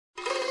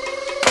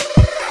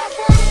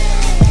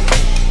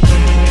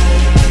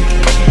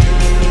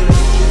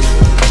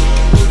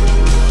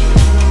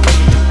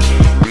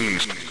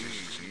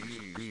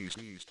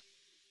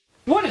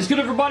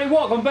everybody,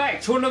 welcome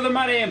back to another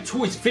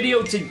MYDAMNTOYS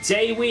video.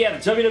 Today we have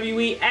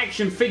WWE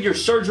Action Figure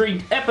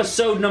Surgery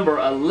episode number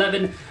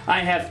 11.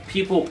 I have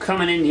people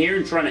coming in here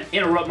and trying to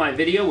interrupt my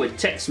video with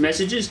text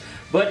messages.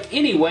 But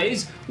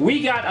anyways,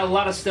 we got a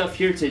lot of stuff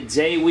here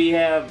today. We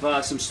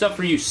have some stuff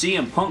for you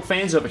CM Punk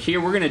fans over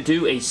here. We're going to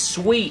do a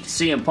sweet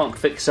CM Punk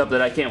fix-up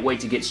that I can't wait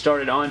to get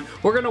started on.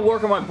 We're going to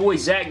work on my boy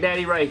Zack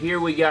Daddy right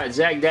here. We got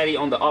Zack Daddy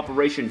on the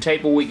operation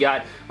table. We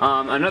got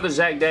another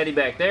Zack Daddy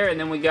back there. And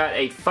then we got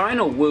a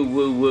final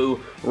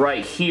woo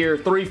right here.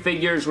 3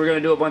 figures. We're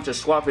going to do a bunch of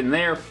swapping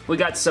there. We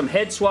got some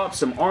head swaps,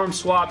 some arm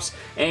swaps,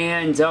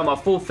 and a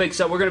full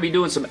fix-up. We're going to be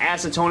doing some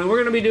acetoning.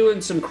 We're going to be doing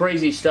some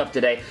crazy stuff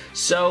today.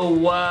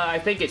 So,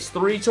 I think it's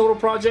 3 total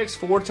projects,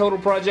 4 total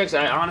projects.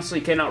 I honestly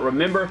cannot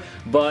remember,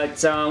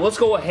 but let's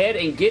go ahead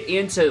and get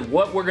into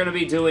what we're going to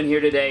be doing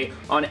here today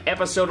on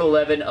episode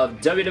 11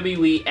 of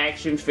WWE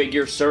Action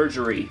Figure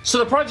Surgery. So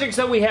the projects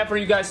that we have for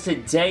you guys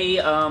today,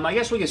 I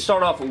guess we can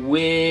start off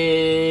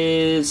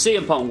with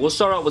CM Punk. We'll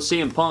start off with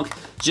CM Punk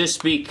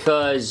just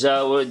because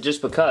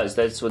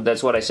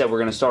that's what I said we're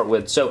going to start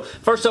with. So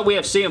first up we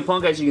have CM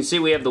Punk. As you can see,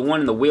 we have the one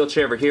in the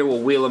wheelchair over here.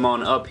 We'll wheel him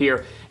on up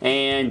here.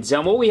 And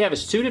what we have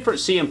is 2 different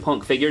CM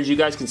Punk figures. You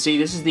guys can see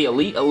this is the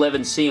Elite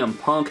 11 CM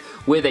Punk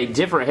with a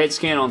different head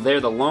scan on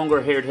there, the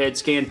longer haired head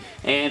scan.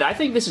 And I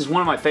think this is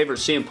one of my favorite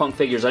CM Punk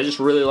figures. I just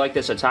really like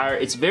this attire.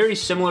 It's very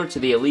similar to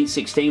the Elite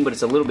 16, but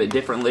it's a little bit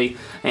differently.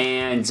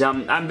 And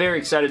I'm very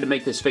excited to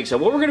make this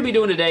fix-up. What we're going to be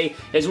doing today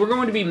is we're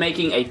going to be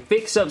making a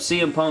fix-up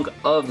CM Punk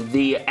of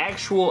the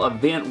actual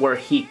event where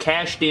he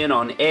cashed in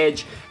on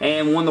Edge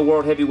and won the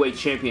World Heavyweight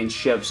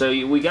Championship. So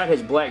we got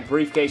his black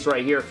briefcase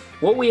right here.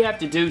 What we have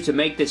to do to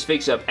make this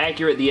fix-up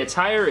accurate, the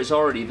attire is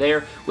already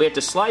there. We have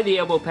to slide the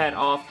elbow pad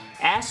off,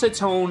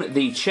 acetone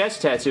the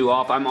chest tattoo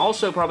off. I'm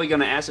also probably going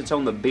to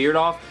acetone the beard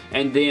off,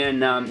 and then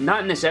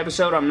not in this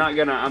episode.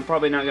 I'm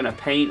probably not gonna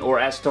paint or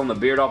acetone the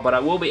beard off, but I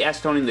will be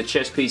acetoning the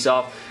chest piece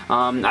off.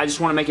 I just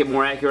want to make it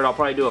more accurate. I'll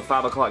probably do a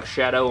 5 o'clock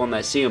shadow on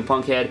that CM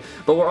Punk head,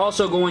 but we're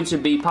also going to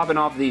be popping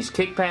off these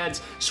kick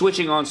pads,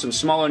 switching on some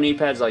smaller knee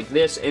pads like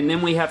this, and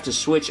then we have to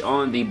switch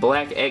on the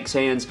black X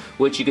hands,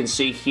 which you can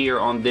see here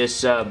on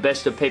this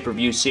Best of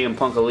Pay-Per-View CM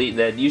Punk Elite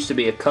that used to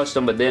be a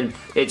custom, but then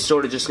it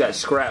sort of just got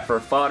scrapped for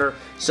fodder.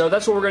 So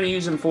that's what we're going to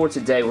use him for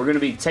today. We're going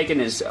to be taking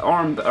his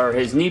arm, or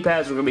his knee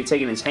pads, we're going to be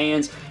taking his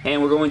hands,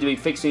 and we're going to be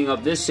fixing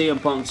up this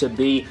CM Punk to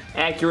be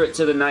accurate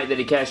to the night that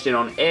he cashed in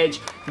on Edge.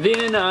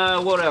 Then,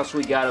 what else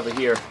we got over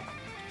here?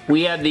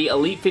 We have the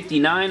Elite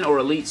 59 or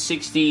Elite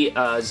 60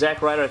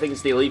 Zack Ryder. I think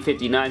it's the Elite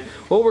 59.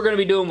 What we're going to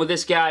be doing with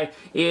this guy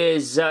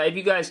is, if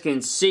you guys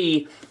can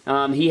see,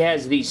 he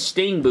has these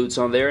Sting boots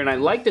on there, and I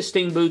like the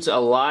Sting boots a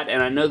lot,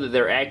 and I know that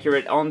they're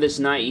accurate. On this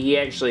night, he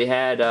actually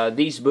had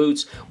these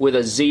boots with a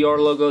ZR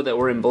logo that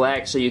were in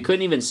black, so you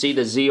couldn't even see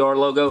the ZR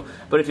logo.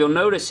 But if you'll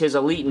notice, his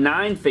Elite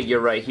 9 figure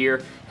right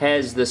here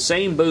has the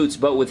same boots,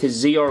 but with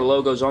his ZR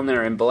logos on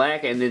there in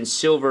black, and then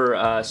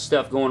silver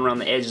stuff going around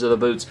the edges of the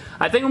boots.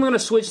 I think I'm going to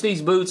switch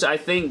these boots. I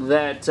think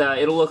that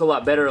it'll look a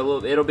lot better.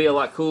 It'll be a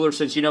lot cooler,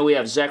 since you know we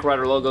have Zack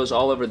Ryder logos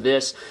all over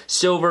this.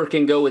 Silver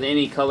can go with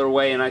any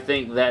colorway, and I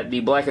think that the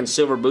black and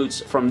silver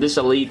boots from this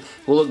Elite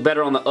will look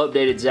better on the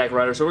updated Zack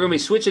Ryder. So we're going to be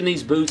switching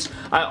these boots.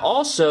 I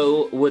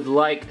also would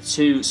like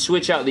to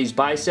switch out these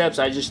biceps.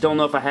 I just don't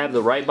know if I have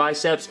the right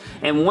biceps,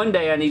 and one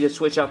day I need to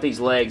switch out these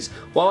legs.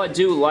 While I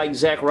do like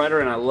Zack Ryder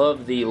and I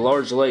love the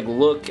large leg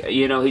look,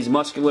 you know, he's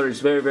muscular, he's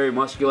very, very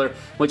muscular,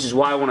 which is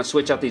why I want to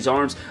switch out these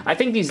arms. I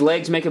think these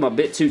legs make him a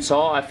bit too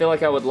tall. I feel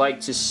like I would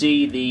like to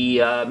see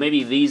the,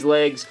 maybe these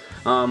legs,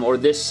 or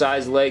this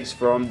size legs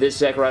from this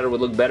Zack Ryder would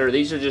look better.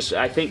 These are just,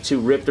 I think, too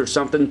ripped or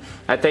something.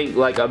 I think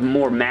like a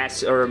more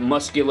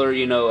muscular,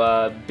 you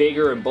know,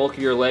 bigger and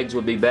bulkier legs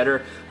would be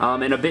better,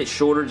 and a bit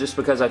shorter, just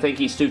because I think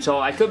he's too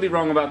tall. I could be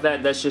wrong about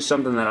that. That's just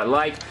something that I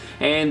like.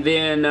 And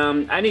then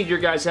I need your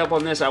guys' help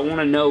on this. I want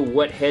to know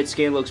what head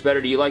scan looks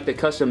better. Do you like the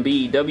custom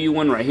BEW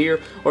one right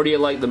here, or do you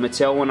like the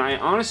Mattel one? I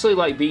honestly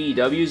like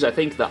BEWs. I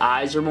think the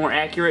eyes are more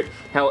accurate.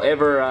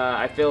 However,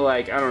 I feel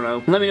like, I don't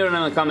know. Let me know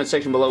down in the comment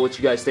section below what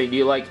you guys think. Do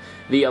you like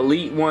the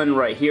Elite one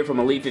right here from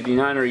Elite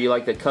 59, or you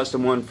like the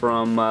custom one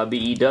from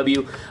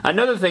BEW?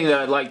 Another thing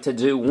that I'd like to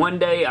do one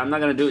day, I'm not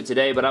going to do it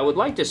today, but I would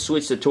like to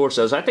switch the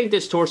torsos. I think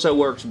this torso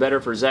works better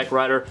for Zack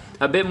Ryder.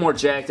 A bit more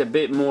jacked, a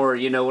bit more,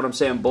 you know what I'm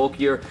saying,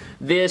 bulkier.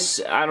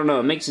 This, I don't know,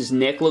 it makes his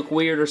neck look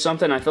weird or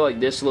something. I feel like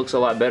this looks a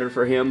lot better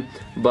for him,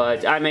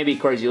 but I may be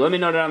crazy. Let me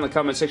know down in the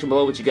comment section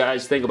below what you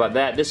guys think about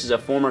that. This is a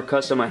former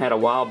custom I had a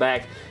while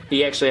back.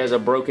 He actually has a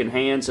broken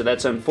hand, so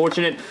that's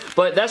unfortunate.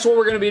 But that's what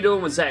we're going to be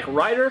doing with Zack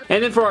Ryder.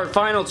 And then for our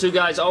final 2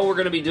 guys, all we're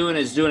going to be doing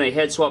is doing a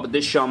head swap with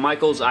this Shawn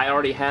Michaels. I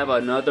already have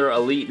another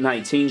Elite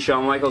 19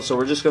 Shawn Michaels, so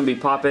we're just going to be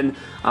popping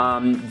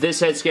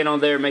this head scan on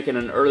there, making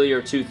an earlier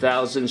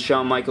 2000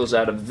 Shawn Michaels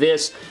out of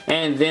this.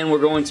 And then we're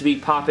going to be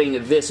popping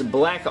this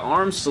black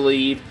arm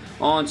sleeve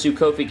onto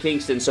Kofi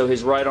Kingston, so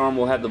his right arm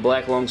will have the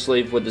black long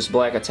sleeve with this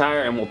black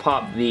attire, and we'll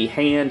pop the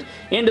hand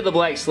into the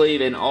black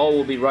sleeve, and all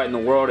will be right in the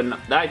world. And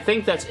I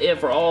think that's it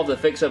for all of the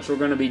fix-ups we're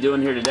going to be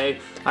doing here today.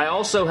 I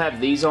also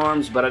have these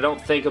arms, but I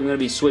don't think I'm going to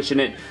be switching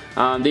it.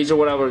 These are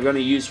what I was going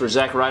to use for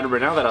Zack Ryder,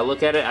 but now that I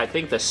look at it, I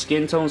think the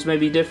skin tones may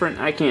be different.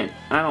 I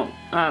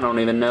don't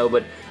even know,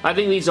 but I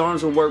think these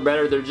arms will work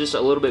better. They're just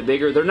a little bit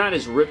bigger. They're not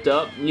as ripped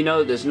up, you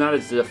know, it's not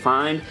as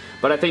defined,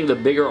 but I think the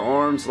bigger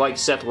arms, like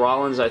Seth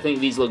Rollins, I think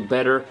these look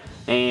better.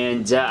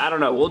 And I don't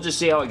know, we'll just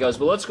see how it goes.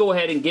 But let's go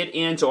ahead and get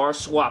into our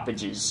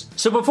swappages.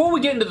 So before we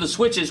get into the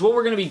switches, what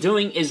we're going to be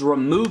doing is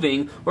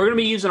removing. We're going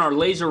to be using our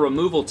laser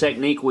removal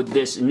technique with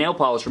this nail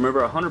polish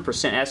remover, 100%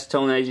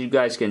 acetone, as you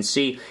guys can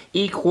see.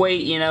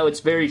 Equate, you know, it's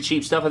very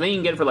cheap stuff. I think you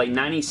can get it for like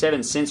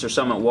 97 cents or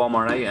something at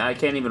Walmart. I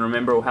can't even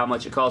remember how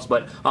much it costs,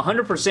 but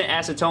 100%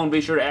 acetone. Be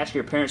sure to ask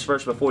your parents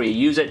first before you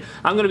use it.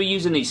 I'm going to be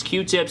using these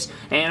Q-tips,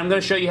 and I'm going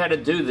to show you how to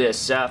do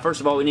this. First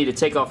of all, we need to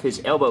take off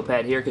his elbow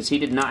pad here because he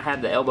did not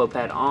have the elbow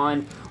pad on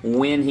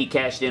when he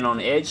cashed in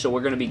on Edge, so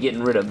we're going to be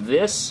getting rid of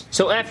this.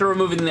 So after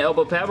removing the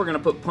elbow pad, we're going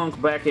to put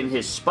Punk back in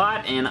his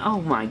spot, and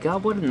oh my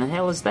god, what in the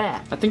hell is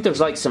that? I think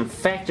there's like some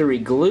factory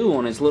glue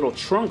on his little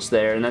trunks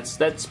there, and that's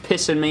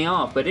pissing me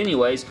off. But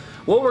anyways,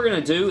 what we're going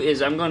to do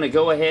is I'm going to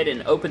go ahead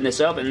and open this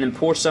up and then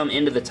pour some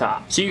into the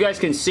top. So you guys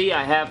can see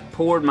I have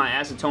poured my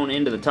acetone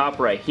into the top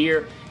right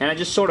here, and I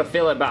just sort of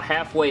fill it about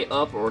halfway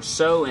up or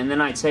so, and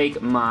then I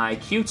take my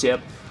Q-tip.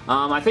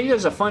 I think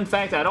there's a fun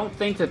fact. I don't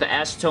think that the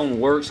acetone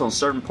works on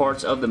certain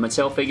parts of the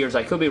Mattel figures.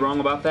 I could be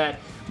wrong about that,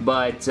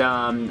 but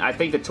I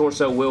think the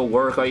torso will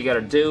work. All you got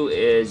to do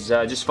is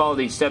just follow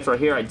these steps right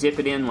here. I dip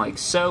it in like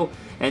so,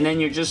 and then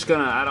you're just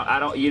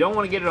gonna. You don't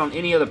want to get it on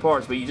any other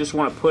parts, but you just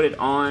want to put it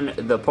on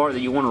the part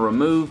that you want to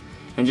remove,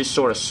 and just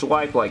sort of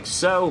swipe like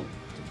so.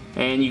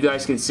 And you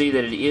guys can see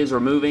that it is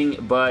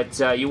removing, but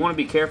you want to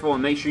be careful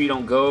and make sure you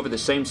don't go over the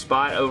same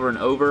spot over and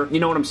over. You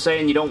know what I'm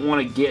saying? You don't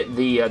want to get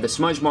the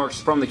smudge marks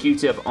from the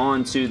Q-tip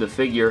onto the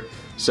figure.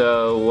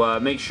 So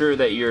make sure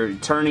that you're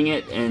turning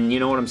it, and you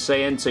know what I'm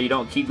saying, so you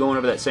don't keep going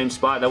over that same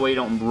spot. That way you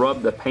don't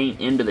rub the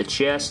paint into the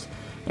chest.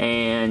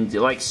 And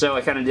like so,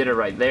 I kind of did it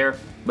right there.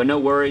 But no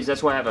worries,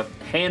 that's why I have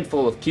a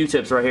handful of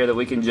Q-tips right here that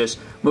we can just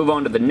move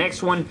on to the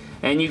next one.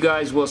 And you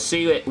guys will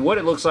see what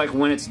it looks like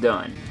when it's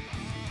done.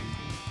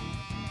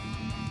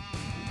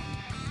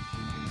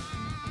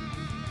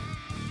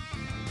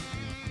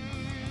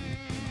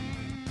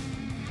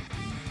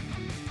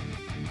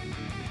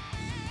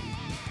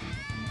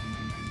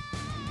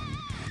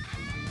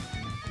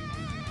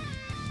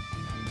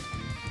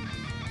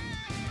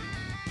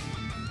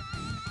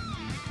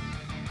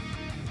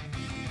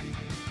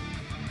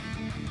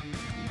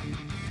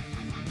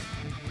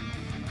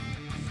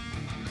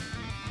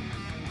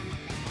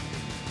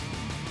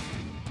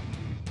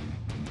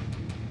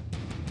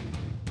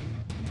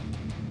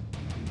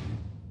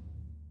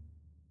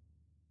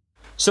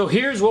 So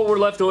here's what we're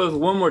left with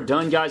when we're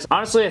done, guys.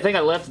 Honestly, I think I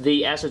left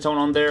the acetone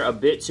on there a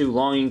bit too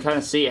long. You can kind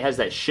of see it has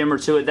that shimmer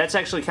to it. That's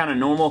actually kind of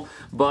normal,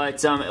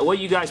 but what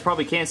you guys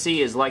probably can't see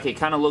is like it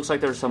kind of looks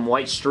like there's some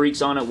white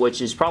streaks on it,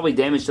 which is probably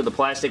damage to the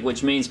plastic,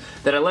 which means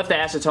that I left the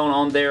acetone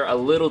on there a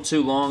little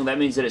too long. That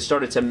means that it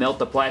started to melt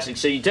the plastic.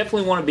 So you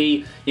definitely want to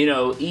be, you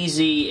know,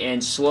 easy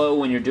and slow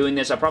when you're doing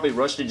this. I probably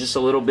rushed it just a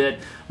little bit,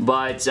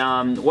 but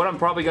what I'm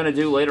probably going to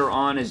do later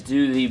on is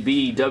do the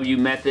BW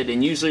method,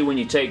 and usually when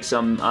you take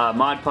some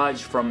Mod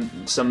Podge from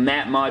some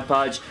matte Mod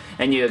Podge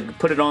and you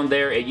put it on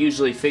there, it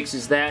usually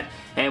fixes that.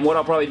 And what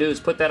I'll probably do is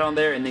put that on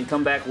there and then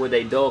come back with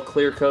a dull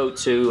clear coat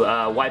to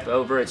wipe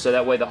over it, so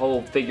that way the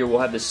whole figure will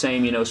have the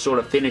same, you know, sort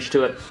of finish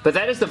to it. But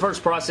that is the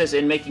first process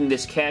in making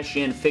this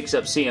cash-in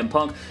fix-up CM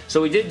Punk.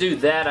 So we did do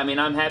that. I mean,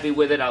 I'm happy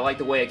with it. I like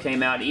the way it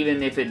came out.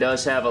 Even if it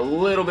does have a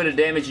little bit of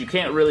damage, you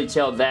can't really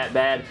tell that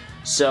bad.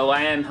 So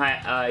I am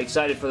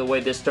excited for the way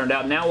this turned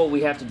out. Now what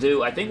we have to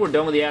do, I think we're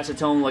done with the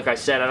acetone. Like I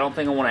said, I don't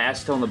think I want to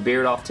acetone the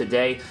beard off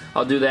today.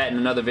 I'll do that in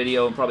another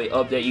video and probably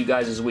update you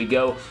guys as we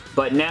go.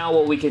 But now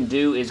what we can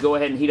do is go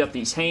ahead and heat up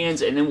these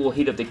hands, and then we'll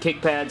heat up the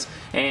kick pads.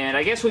 And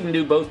I guess we can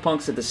do both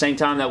Punks at the same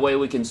time. That way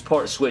we can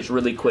part switch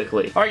really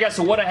quickly. Alright guys,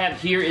 so what I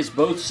have here is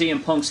both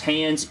CM Punk's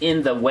hands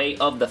in the way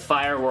of the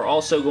fire. We're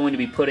also going to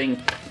be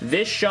putting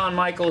this Shawn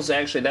Michaels.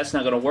 Actually, that's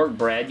not going to work,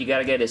 Brad. You got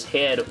to get his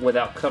head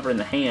without covering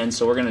the hands,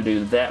 so we're going to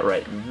do that right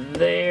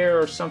there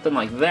or something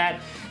like that.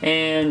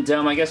 And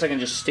I guess I can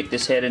just stick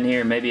this head in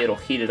here and maybe it'll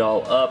heat it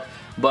all up.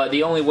 But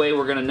the only way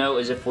we're going to know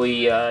is if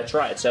we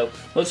try it. So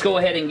let's go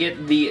ahead and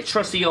get the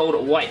trusty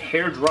old white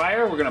hair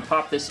dryer. We're going to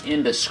pop this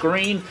into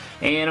screen,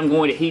 and I'm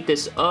going to heat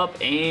this up,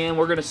 and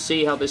we're going to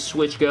see how this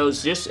switch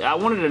goes. I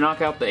wanted to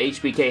knock out the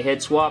HBK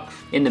head swap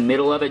in the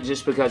middle of it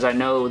just because I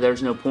know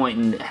there's no point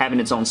in having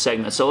its own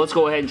segment. So let's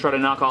go ahead and try to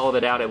knock all of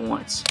it out at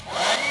once.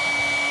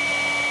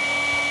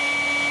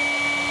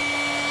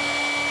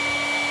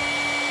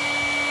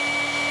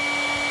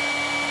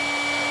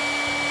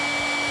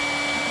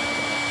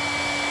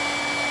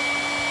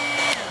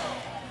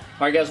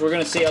 Alright guys, we're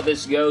going to see how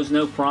this goes.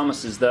 No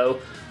promises though.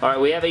 Alright,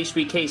 we have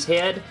HBK's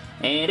head,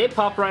 and it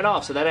popped right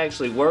off, so that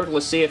actually worked.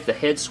 Let's see if the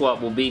head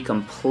swap will be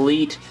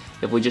complete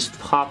if we just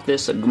pop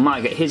this,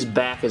 my God, his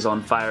back is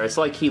on fire. It's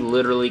like he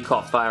literally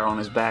caught fire on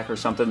his back or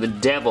something. The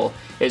devil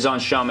is on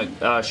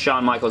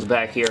Shawn Michaels'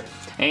 back here.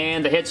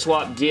 And the head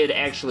swap did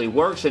actually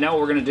work, so now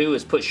what we're going to do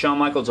is put Shawn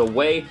Michaels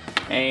away,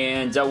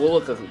 and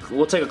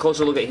we'll take a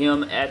closer look at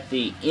him at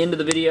the end of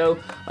the video.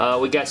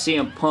 We got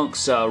CM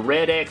Punk's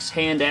Red X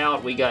hand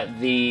out. We got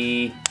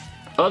the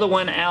other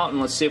one out, and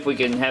let's see if we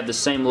can have the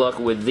same luck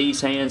with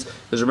these hands,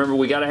 because remember,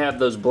 we got to have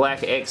those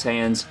black X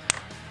hands.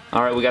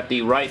 Alright, we got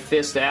the right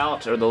fist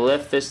out, or the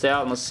left fist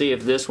out, and let's see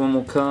if this one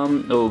will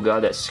come. Oh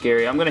God, that's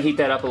scary. I'm going to heat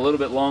that up a little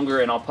bit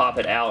longer, and I'll pop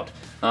it out,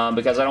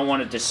 because I don't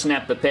want it to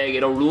snap the peg.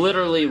 It'll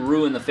literally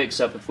ruin the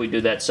fix-up if we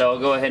do that, so I'll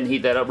go ahead and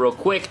heat that up real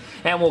quick,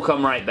 and we'll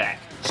come right back.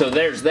 So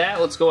there's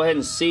that. Let's go ahead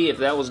and see if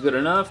that was good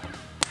enough.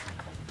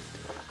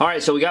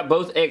 Alright, so we got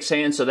both X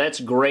hands, so that's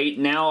great.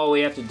 Now all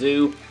we have to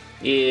do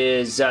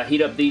is heat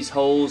up these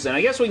holes, and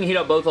I guess we can heat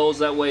up both holes,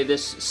 that way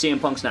this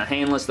CM Punk's not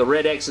handless. The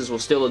red X's will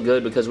still look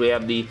good because we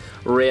have the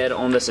red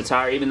on this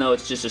attire, even though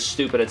it's just a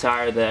stupid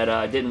attire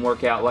that didn't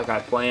work out like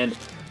I planned.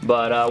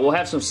 But we'll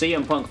have some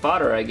CM Punk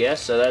fodder, I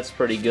guess, so that's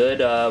pretty good.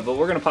 But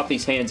we're going to pop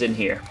these hands in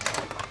here.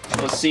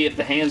 Let's see if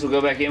the hands will go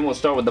back in. We'll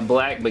start with the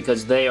black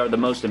because they are the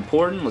most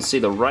important. Let's see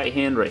the right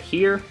hand right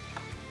here.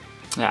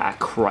 Ah,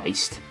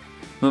 Christ.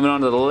 Moving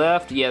on to the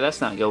left. Yeah, that's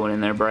not going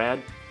in there,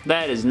 Brad.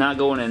 That is not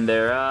going in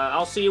there.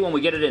 I'll see you when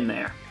we get it in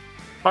there.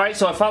 Alright,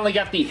 so I finally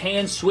got the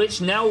hands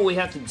switched. Now what we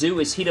have to do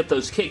is heat up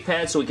those kick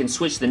pads so we can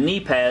switch the knee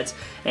pads.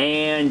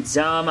 And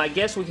I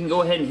guess we can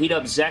go ahead and heat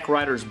up Zack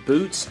Ryder's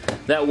boots.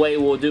 That way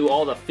we'll do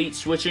all the feet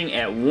switching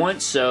at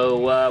once.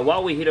 So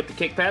while we heat up the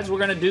kick pads, we're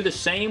going to do the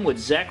same with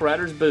Zack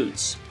Ryder's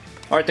boots.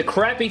 Alright, the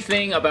crappy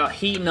thing about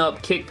heating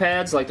up kick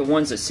pads like the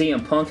ones that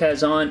CM Punk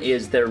has on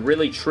is they're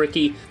really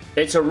tricky.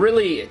 It's a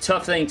really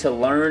tough thing to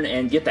learn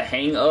and get the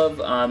hang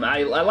of.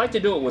 I like to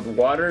do it with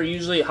water.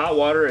 Usually hot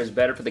water is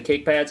better for the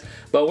kick pads,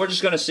 but we're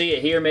just going to see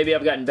it here. Maybe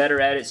I've gotten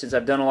better at it since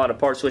I've done a lot of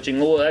part switching.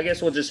 Well, I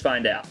guess we'll just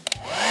find out.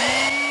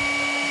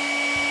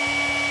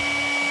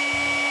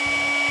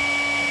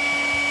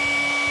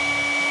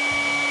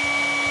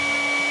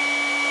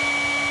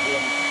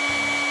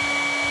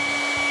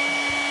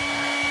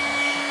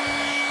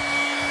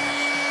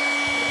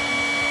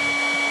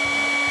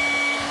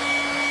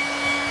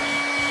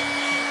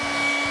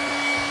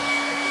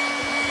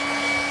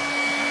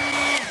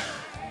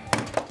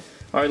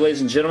 Alright,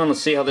 ladies and gentlemen, let's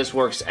see how this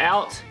works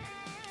out.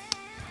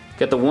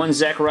 Got the one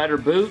Zack Ryder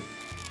boot.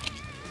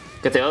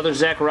 Got the other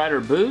Zack Ryder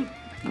boot.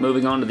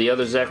 Moving on to the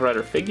other Zack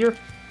Ryder figure.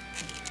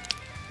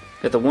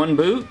 Got the one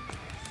boot.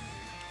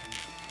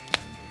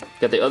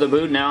 Got the other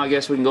boot. Now I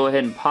guess we can go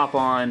ahead and pop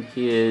on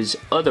his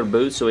other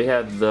boot. So we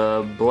have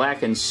the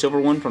black and silver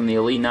one from the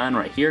Elite 9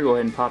 right here. Go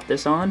ahead and pop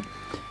this on.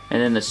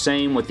 And then the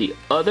same with the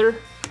other.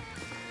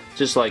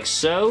 Just like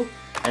so.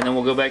 And then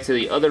we'll go back to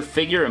the other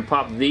figure and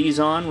pop these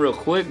on real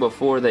quick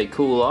before they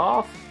cool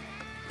off.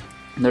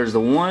 There's the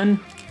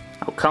one.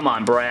 Oh, come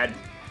on, Brad.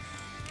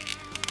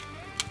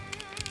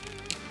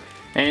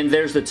 And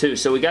there's the two.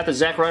 So we got the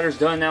Zack Ryders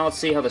done. Now let's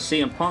see how the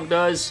CM Punk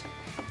does.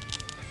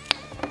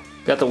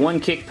 Got the one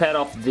kick pad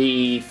off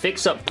the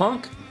Fix-Up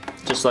Punk,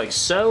 just like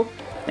so.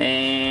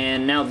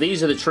 And now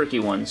these are the tricky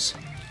ones.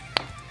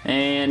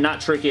 And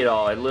not tricky at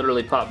all. It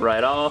literally popped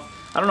right off.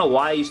 I don't know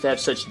why I used to have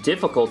such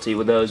difficulty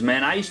with those,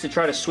 man. I used to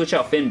try to switch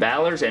out Finn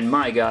Balor's, and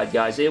my God,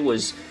 guys, it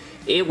was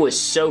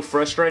so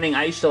frustrating.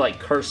 I used to, like,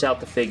 curse out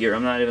the figure.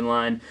 I'm not even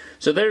lying.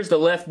 So there's the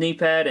left knee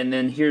pad, and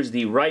then here's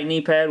the right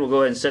knee pad. We'll go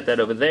ahead and set that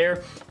over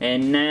there.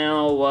 And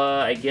now,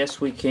 I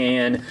guess we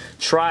can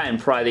try and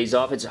pry these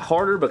off. It's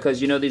harder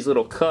because, you know, these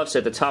little cuffs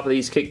at the top of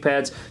these kick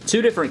pads.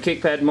 Two different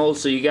kick pad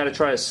molds, so you got to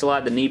try to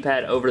slide the knee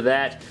pad over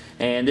that.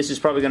 And this is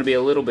probably going to be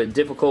a little bit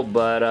difficult,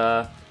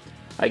 but,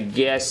 I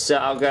guess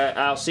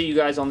I'll see you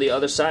guys on the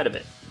other side of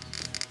it.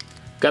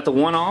 Got the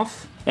one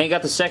off, and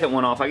got the second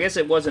one off. I guess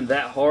it wasn't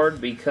that hard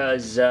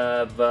because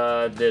of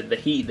the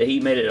heat. The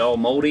heat made it all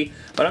moldy.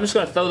 But I'm just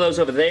going to throw those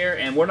over there,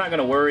 and we're not going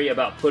to worry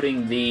about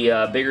putting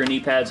the bigger knee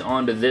pads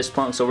onto this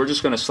Punk, so we're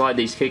just going to slide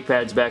these kick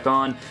pads back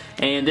on.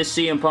 And this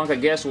CM Punk, I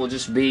guess, will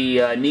just be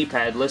knee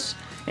padless.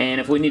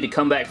 And if we need to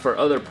come back for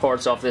other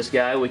parts off this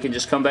guy, we can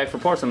just come back for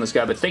parts on this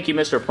guy. But thank you,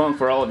 Mr. Punk,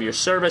 for all of your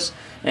service.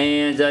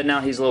 And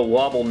now he's a little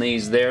wobble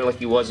knees there like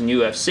he was in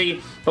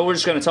UFC. But we're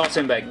just going to toss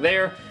him back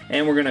there.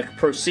 And we're going to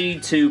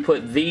proceed to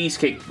put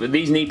these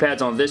knee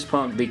pads on this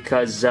Punk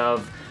because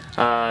of...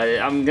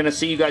 I'm going to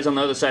see you guys on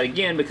the other side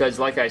again because,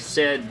 like I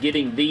said,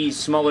 getting these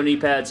smaller knee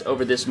pads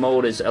over this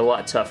mold is a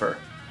lot tougher.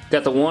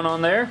 Got the one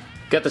on there.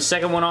 Got the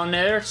second one on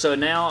there, so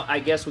now I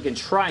guess we can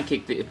try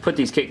and put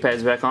these kick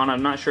pads back on.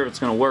 I'm not sure if it's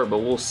going to work, but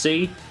we'll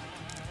see.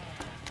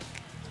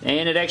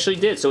 And it actually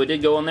did, so it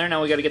did go on there.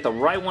 Now we got to get the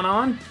right one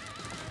on.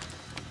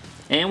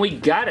 And we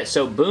got it,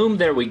 so boom,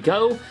 there we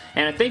go.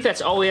 And I think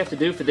that's all we have to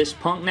do for this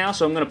Punk now,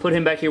 so I'm going to put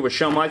him back here with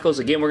Shawn Michaels.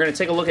 Again, we're going to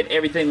take a look at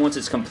everything once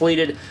it's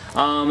completed.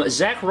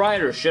 Zack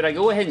Ryder, should I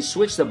go ahead and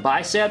switch the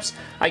biceps?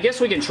 I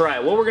guess we can try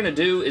it. What we're going to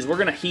do is we're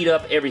going to heat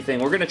up everything.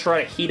 We're going to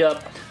try to heat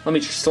up, let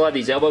me slide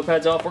these elbow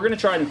pads off. We're going to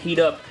try and heat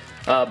up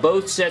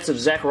both sets of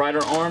Zack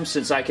Ryder arms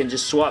since I can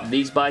just swap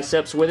these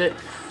biceps with it.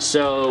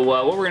 So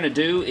what we're going to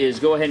do is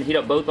go ahead and heat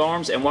up both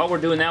arms, and while we're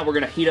doing that, we're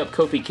going to heat up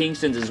Kofi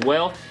Kingston's as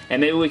well, and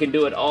maybe we can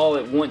do it all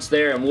at once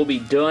there, and we'll be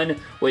done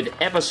with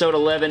episode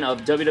 11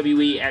 of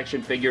WWE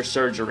Action Figure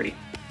Surgery.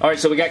 Alright,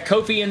 so we got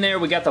Kofi in there,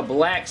 we got the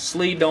black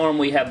sleeved arm,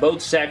 we have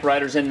both Zack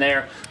Ryders in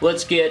there.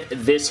 Let's get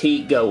this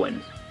heat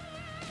going.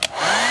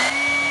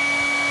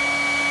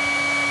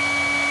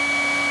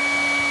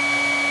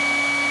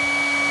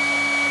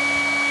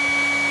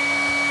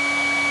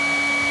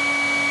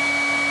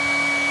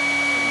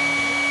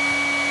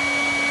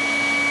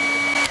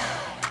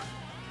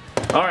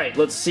 Alright,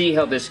 let's see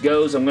how this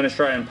goes. I'm going to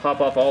try and pop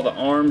off all the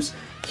arms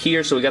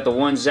here. So we got the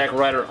one Zack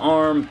Ryder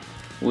arm,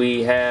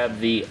 we have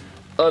the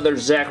other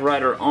Zack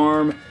Ryder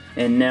arm,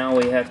 and now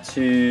we have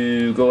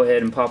to go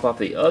ahead and pop off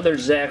the other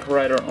Zack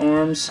Ryder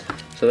arms.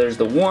 So there's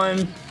the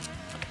one,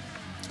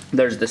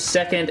 there's the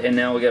second, and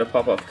now we got to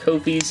pop off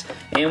Kofi's,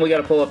 and we got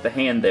to pull up the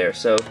hand there.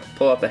 So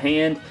pull off the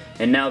hand,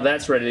 and now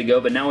that's ready to go,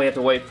 but now we have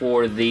to wait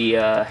for the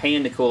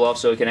hand to cool off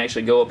so it can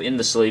actually go up in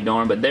the sleeved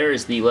arm. But there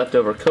is the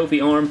leftover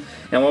Kofi arm,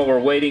 and while we're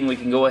waiting, we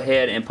can go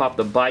ahead and pop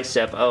the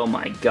bicep. Oh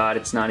my god,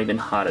 it's not even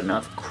hot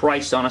enough.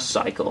 Christ on a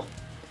cycle.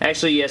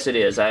 Actually, yes it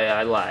is.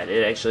 I lied.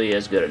 It actually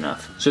is good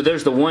enough. So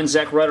there's the one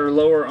Zack Ryder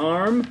lower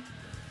arm.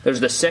 There's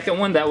the second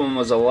one. That one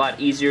was a lot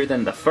easier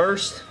than the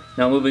first.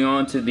 Now moving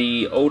on to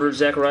the older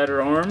Zack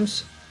Ryder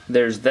arms.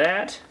 There's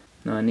that.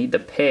 Now I need the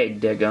peg,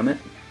 dadgummit.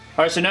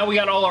 Alright, so now we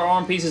got all our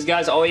arm pieces,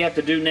 guys. All you have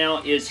to do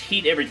now is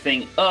heat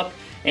everything up,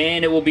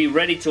 and it will be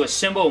ready to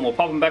assemble, and we'll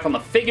pop them back on the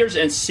figures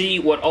and see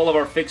what all of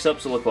our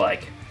fix-ups look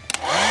like.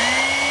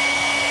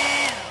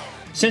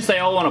 Since they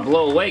all want to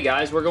blow away,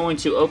 guys, we're going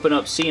to open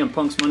up CM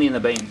Punk's Money in the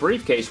Bank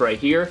briefcase right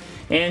here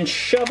and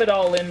shove it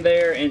all in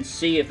there and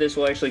see if this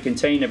will actually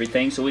contain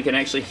everything so we can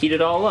actually heat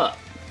it all up.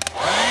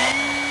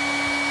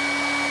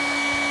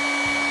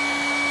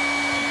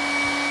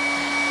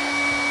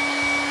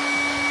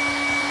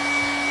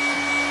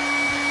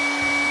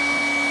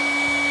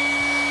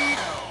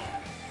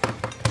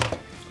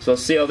 So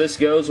let's see how this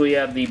goes. We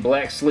have the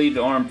black sleeved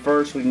arm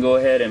first. We can go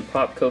ahead and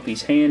pop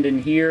Kofi's hand in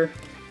here,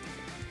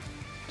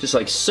 just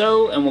like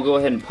so, and we'll go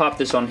ahead and pop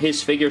this on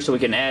his figure so we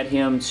can add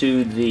him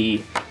to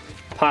the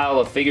pile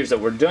of figures that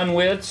we're done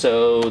with.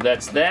 So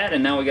that's that,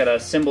 and now we gotta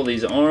assemble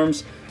these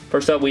arms.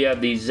 First up, we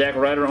have the Zack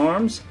Ryder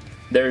arms.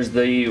 There's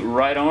the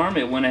right arm.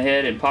 It went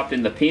ahead and popped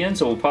in the pin,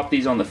 so we'll pop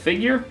these on the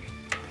figure.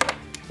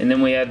 And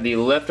then we have the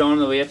left arm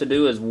that we have to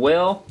do as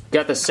well.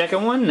 Got the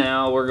second one.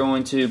 Now we're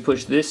going to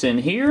push this in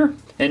here.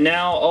 And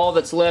now all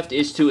that's left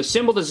is to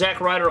assemble the Zack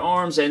Ryder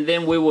arms, and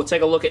then we will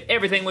take a look at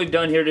everything we've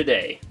done here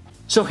today.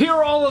 So here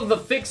are all of the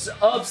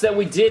fix-ups that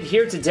we did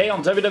here today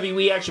on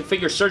WWE Action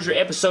Figure Surgery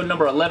episode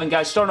number 11.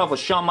 Guys, starting off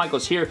with Shawn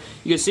Michaels here.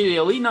 You can see the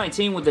Elite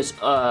 19 with this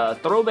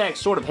throwback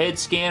sort of head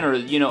scan, or,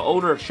 you know,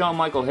 older Shawn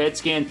Michaels head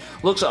scan.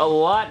 Looks a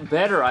lot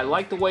better. I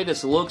like the way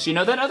this looks. You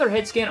know, that other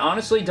head scan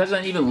honestly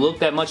doesn't even look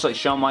that much like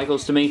Shawn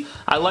Michaels to me.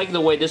 I like the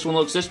way this one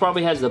looks. This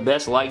probably has the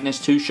best likeness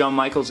to Shawn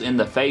Michaels in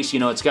the face. You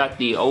know, it's got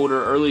the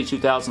older, early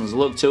 2000s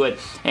look to it.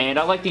 And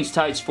I like these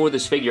tights for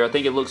this figure. I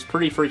think it looks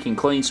pretty freaking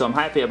clean, so I'm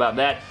happy about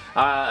that.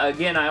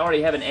 Again, I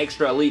already have an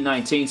extra Elite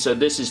 19, so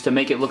this is to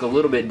make it look a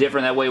little bit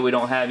different. That way we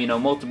don't have, you know,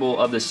 multiple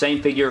of the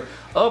same figure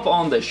up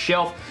on the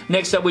shelf.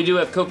 Next up, we do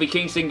have Kofi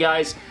Kingston,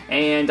 guys,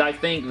 and I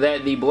think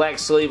that the black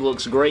sleeve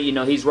looks great. You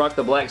know, he's rocked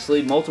the black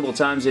sleeve multiple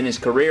times in his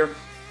career,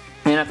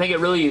 and I think it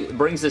really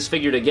brings this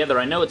figure together.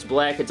 I know it's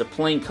black, it's a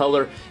plain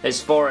color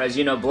as far as,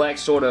 you know, black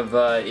sort of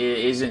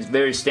isn't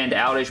very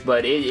stand-outish,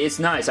 but it's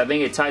nice. I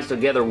think it ties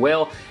together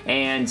well,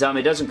 and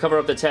it doesn't cover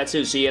up the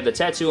tattoo. So you have the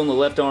tattoo on the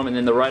left arm, and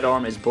then the right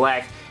arm is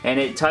black, and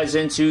it ties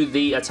into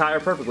the attire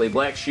perfectly.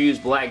 Black shoes,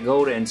 black,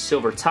 gold, and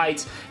silver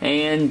tights,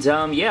 and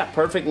yeah,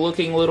 perfect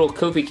looking little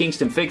Kofi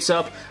Kingston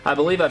fix-up. I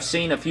believe I've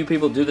seen a few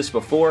people do this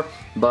before,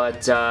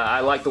 but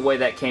I like the way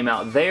that came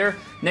out there.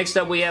 Next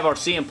up, we have our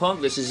CM Punk.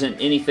 This isn't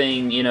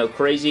anything, you know,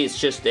 crazy. It's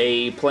just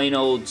a plain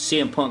old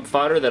CM Punk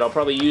fighter that I'll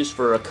probably use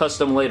for a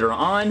custom later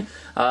on.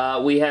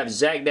 We have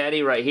Zack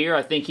Daddy right here.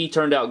 I think he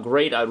turned out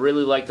great. I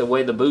really like the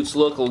way the boots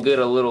look. We'll get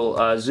a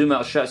little zoom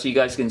out shot so you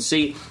guys can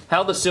see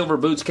how the silver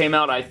boots came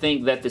out. I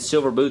think that the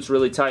silver boots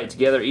really tie it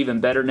together even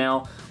better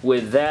now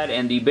with that,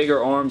 and the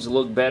bigger arms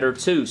look better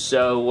too.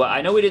 So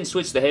I know we didn't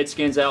switch the head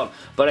scans out,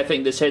 but I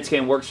think this head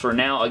scan works for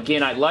now.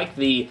 Again, I like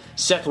the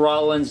Seth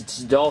Rollins,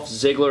 Dolph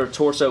Ziggler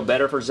torso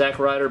better for Zack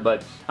Ryder,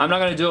 but I'm not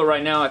going to do it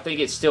right now. I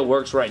think it still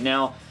works right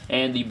now,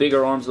 and the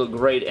bigger arms look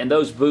great, and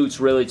those boots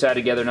really tie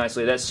together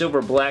nicely. That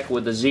silver black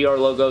with the ZR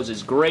logos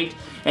is great.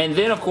 And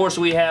then, of course,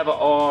 we have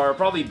our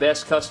probably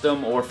best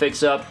custom or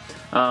fix-up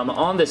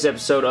on this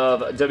episode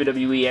of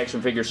WWE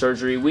Action Figure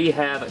Surgery. We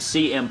have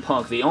CM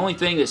Punk. The only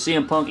thing that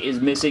CM Punk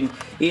is missing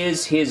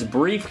is his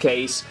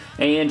briefcase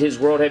and his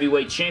World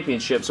Heavyweight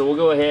Championship. So we'll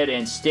go ahead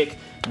and stick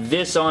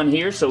this on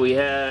here. So he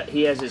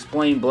has his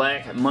plain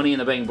black Money in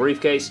the Bank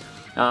briefcase.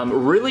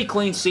 Really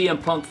clean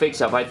CM Punk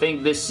fix-up. I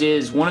think this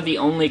is one of the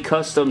only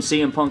custom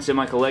CM Punks in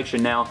my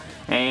collection now,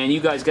 and you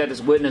guys got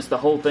to witness the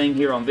whole thing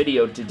here on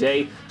video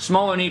today.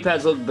 Smaller knee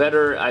pads look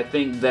better. I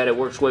think that it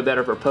works way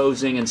better for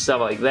posing and stuff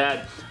like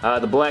that.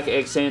 The black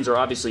X hands are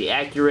obviously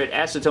accurate,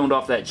 acetoned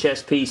off that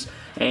chest piece,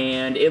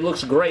 and it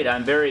looks great.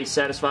 I'm very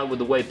satisfied with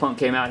the way Punk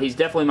came out. He's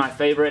definitely my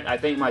favorite. I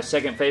think my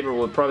second favorite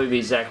would probably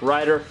be Zack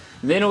Ryder.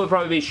 Then it would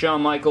probably be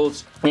Shawn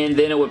Michaels, and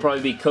then it would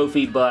probably be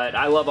Kofi, but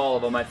I love all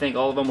of them. I think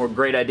all of them were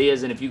great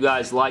ideas, and if you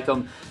guys like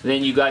them,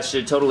 then you guys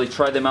should totally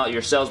try them out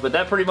yourselves. But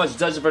that pretty much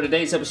does it for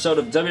today's episode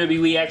of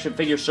WWE Action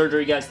Figure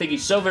Surgery, guys. Thank you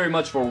so very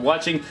much for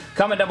watching.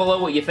 Comment down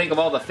below what you think of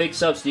all the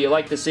fix-ups. Do you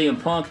like the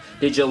CM Punk?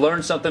 Did you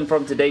learn something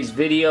from today's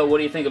video? What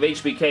do you think of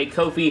HBK,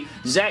 Kofi,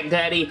 Zack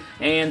Daddy,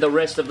 and the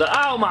rest of the...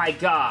 Oh my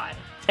God!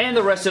 And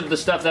the rest of the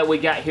stuff that we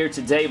got here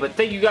today. But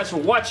thank you guys for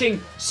watching.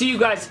 See you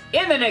guys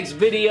in the next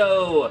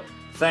video.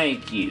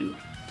 Thank you.